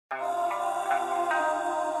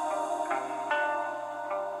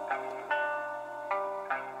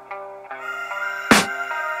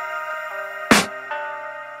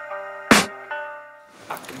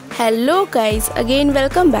Hello guys, again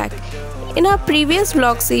welcome back. In our previous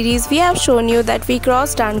vlog series, we have shown you that we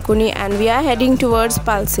crossed Dankuni and we are heading towards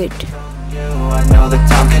Palsit. I know that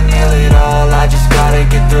time can heal it all. I just gotta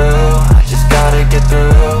get through. I just gotta get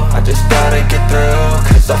through. I just gotta get through.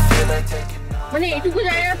 Cause I feel like taking off. মানে এইটুকু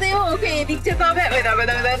জায়গাতেও ওকে এদিক থেকে হবে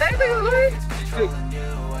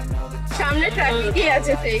সামনে ট্রাফিকই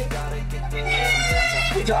আছে সেই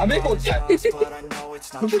যাবে কোথায়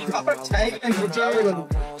আবার চাই না ঘুরতে হবে বলো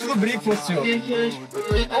শুধু ব্রেক করছো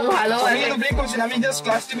ও ভালো আমি তো ব্রেক করছি না আমি জাস্ট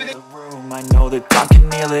ক্লাস টিভিতে I know that time can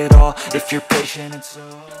heal it all if you're patient and so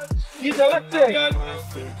কি চলছে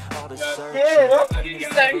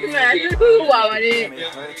স্টান্ট ম্যান বাবা রে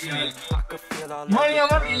মানে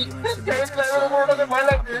আমার চ্যালেঞ্জ ভয়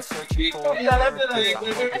লাগছে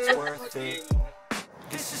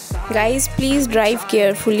Guys, please drive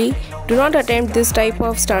carefully. Do not attempt this type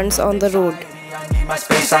of stunts on the road. my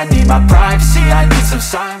space, I need my privacy, I need some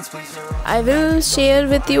silence, please. I will share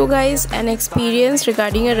with you guys an experience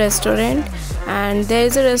regarding a restaurant, and there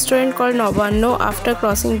is a restaurant called Nobanno after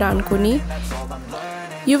crossing Dankuni.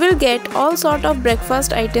 You will get all sort of breakfast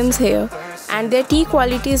items here and their tea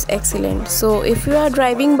quality is excellent. So if you are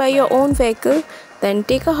driving by your own vehicle, then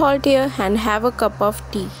take a halt here and have a cup of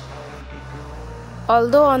tea.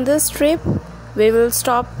 Although on this trip, we will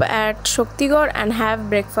stop at Shaktigarh and have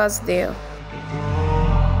breakfast there.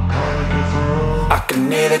 I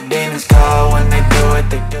can hear the demons call when they do what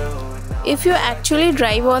they do. If you actually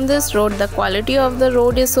drive on this road, the quality of the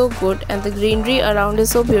road is so good and the greenery around is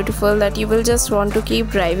so beautiful that you will just want to keep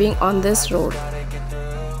driving on this road.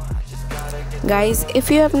 Guys,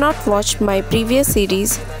 if you have not watched my previous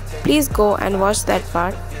series, please go and watch that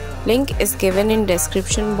part. Link is given in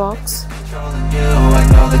description box. I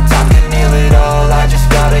know that time can heal it all. I just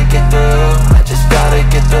gotta get through. I just gotta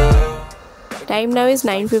get through. Time now is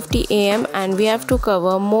 9:50 AM and we have to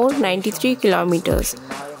cover more 93 kilometers.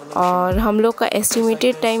 और हम लोग का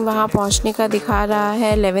estimated time वहाँ पहुँचने का दिखा रहा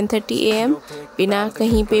है 11:30 AM बिना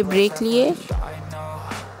कहीं पे ब्रेक लिए.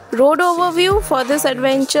 Road overview for this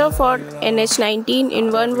adventure for NH19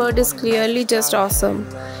 in one word is clearly just awesome.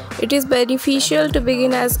 It is beneficial to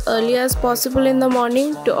begin as early as possible in the morning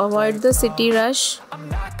to avoid the city rush.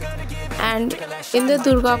 And in the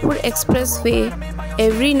Durgapur expressway,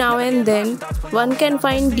 every now and then one can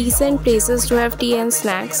find decent places to have tea and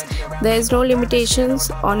snacks. There is no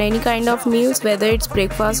limitations on any kind of meals, whether it's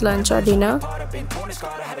breakfast, lunch or dinner.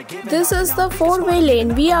 This is the 4-way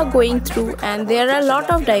lane we are going through and there are a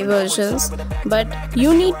lot of diversions, but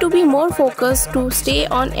you need to be more focused to stay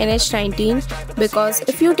on NH19 because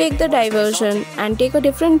if you take the diversion and take a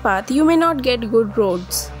different path, you may not get good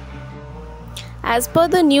roads. As per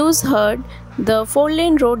the news heard, the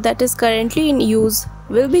 4-lane road that is currently in use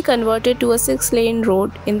will be converted to a 6-lane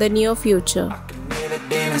road in the near future. The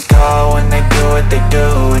demons call when they do what they do.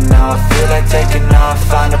 And now I feel like taking off.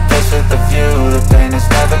 Find a place with a view. The pain is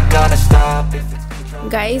never gonna stop if it's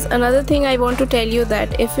Guys, another thing I want to tell you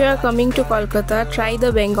that if you are coming to Kolkata, try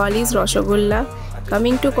the Bengalis Rasgulla.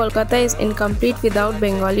 Coming to Kolkata is incomplete without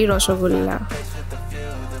Bengali Rasgulla.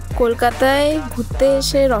 কলকাতায় ঘুরতে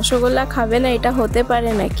এসে রসগোল্লা খাবে না এটা হতে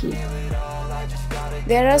পারে নাকি?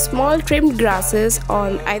 There are small trimmed grasses on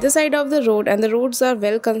either side of the road and the roads are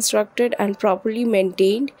well constructed and properly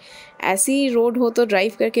maintained. ऐसी रोड हो तो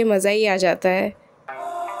ड्राइव करके मज़ा ही आ जाता है.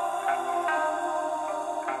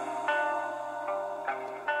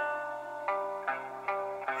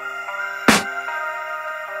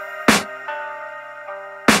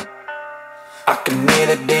 I can hear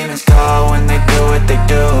the demons call when they do what they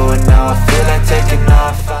do. And now I feel like taking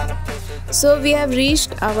off. So we have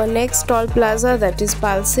reached our next toll plaza, that is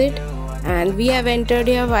Palsit, and we have entered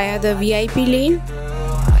here via the VIP lane.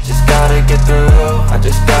 I just gotta get through. I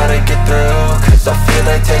just gotta get through. Cause I feel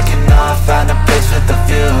like taking off. Find a place with a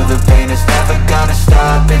view. The pain is never gonna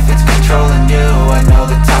stop if it's controlling you. I know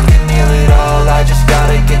that time can heal it all. I just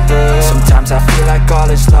gotta get through. Sometimes I feel like all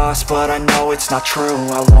is lost, but I know it's not true.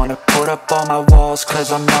 I wanna put up all my walls cause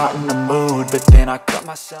I'm not in the mood. But then I cut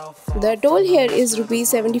myself. The toll here is rupees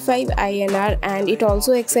 75 INR and it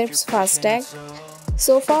also accepts FASTag.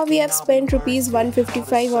 So far we have spent rupees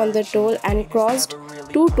 155 on the toll and crossed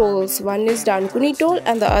 2 tolls. One is Dankuni toll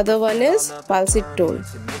and the other one is Palsit toll.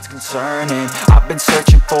 It's concerning. I've been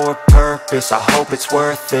searching for a purpose. I hope it's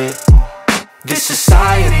worth it. This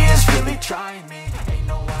society is really trying me. Ain't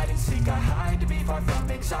no hide and seek. I hide to be far from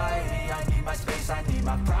anxiety. I need my space, I need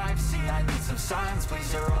my privacy. I need some silence, please.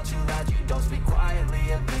 You're all too loud, you don't speak quietly.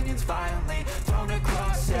 Opinions violently thrown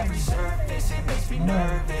across every surface. It makes me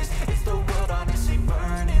nervous. It's the world honestly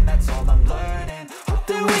burning. That's all I'm learning. Hope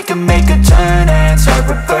that we can make a turn and start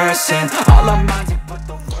reversing all our minds and put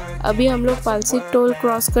the work. अभी हम लोग पालसिट toll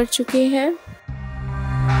cross कर चुके हैं।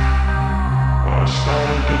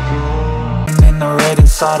 In the red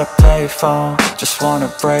inside a payphone, just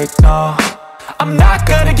wanna break, no I'm not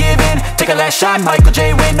gonna give in, take a last shot, Michael J.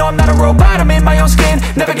 Win. No, I'm not a robot, I'm in my own skin.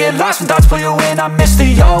 Never get lost when thoughts pull you in. I miss the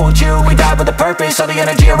old you, we died with a purpose. All the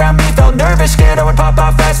energy around me felt nervous, scared I would pop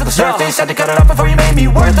out fast to the surface. Had to cut it off before you made me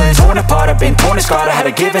worthless. Torn apart, I've been torn and scarred. I had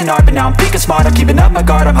a given art, but now I'm thinking smart. I'm keeping up my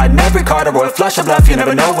guard, I'm hiding every card. A royal flush of love, you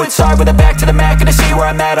never know what's hard. With a back to the mat, gonna see where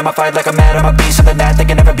I'm at. I'ma fight like I'm mad, I'ma be something that they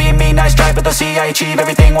can never be me. Nice try, but they'll see I achieve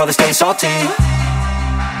everything while they stay salty.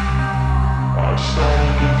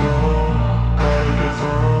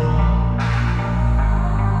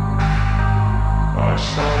 I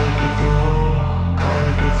started to go,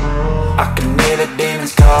 gotta get through. I can hear the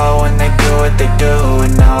demons call when they do what they do.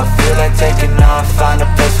 And now I feel like taking off, find a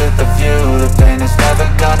place with a view. The pain is never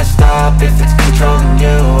gonna stop if it's controlling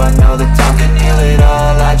you. I know that time can heal it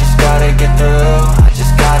all, I just gotta get through. I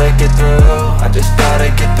just gotta get through, I just gotta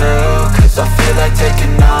get through. Cause I feel like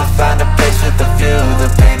taking off, find a place with a view. The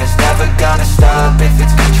pain is never gonna stop if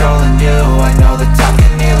it's controlling you. I know that time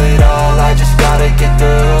can heal it all, I just gotta get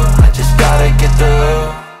through. I just gotta get through.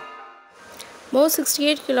 More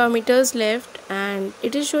 68 kilometers left and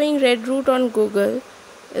it is showing red route on Google.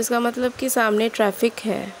 इसका मतलब कि सामने traffic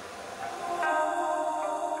है।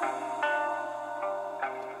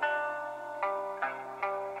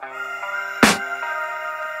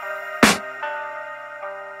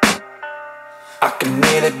 I can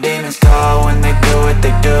hear the demons call when they do what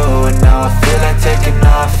they do. And now I feel like taking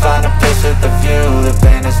off, find a place with a view. The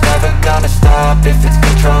pain is never gonna stop if it's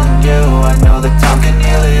controlling you. I know that time can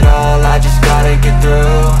heal it all, I just gotta get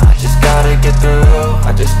through. I just gotta get through,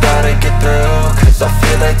 I just gotta get through. Cause I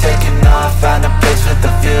feel like taking off, find a place with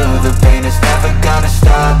a view. The pain is never gonna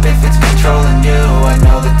stop if it's controlling you. I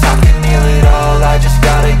know that time can heal it all, I just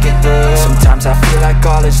gotta get through. Sometimes I feel like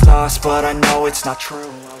all is lost, but I know it's not true.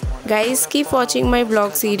 Guys, keep watching my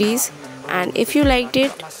vlog series and if you liked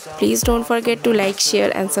it, please don't forget to like,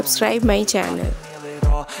 share and subscribe my channel.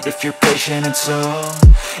 If you're patient and soon,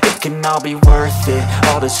 it can all be worth it.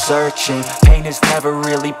 All the searching, pain is never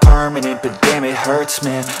really permanent, but damn it hurts,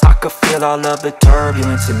 man. I could feel all of the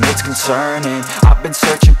turbulence and it's concerning. I've been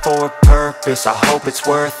searching for a purpose, I hope it's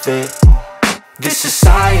worth it. This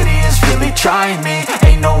society is really trying me.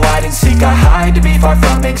 Ain't no hide and seek, I hide to be far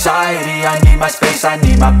from anxiety. I need my space, I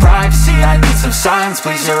need my privacy. I need some silence,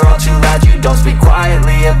 please, you're all too loud. You don't speak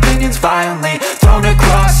quietly, opinions violently thrown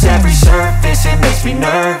across every surface. It makes me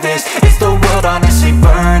nervous, is the world honestly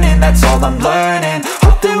burning? That's all I'm learning.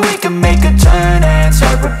 Hope that we can make a turn and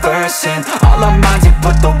start reversing. All our minds and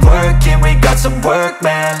put the work in, we got some work,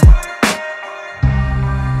 man.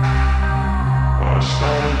 I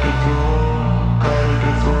started to go.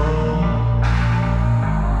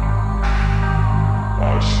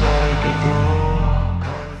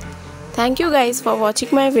 Thank you guys for watching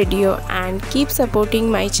my video and keep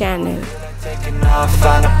supporting my channel. Taking off,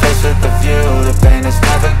 find a place with a view. The pain is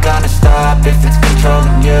never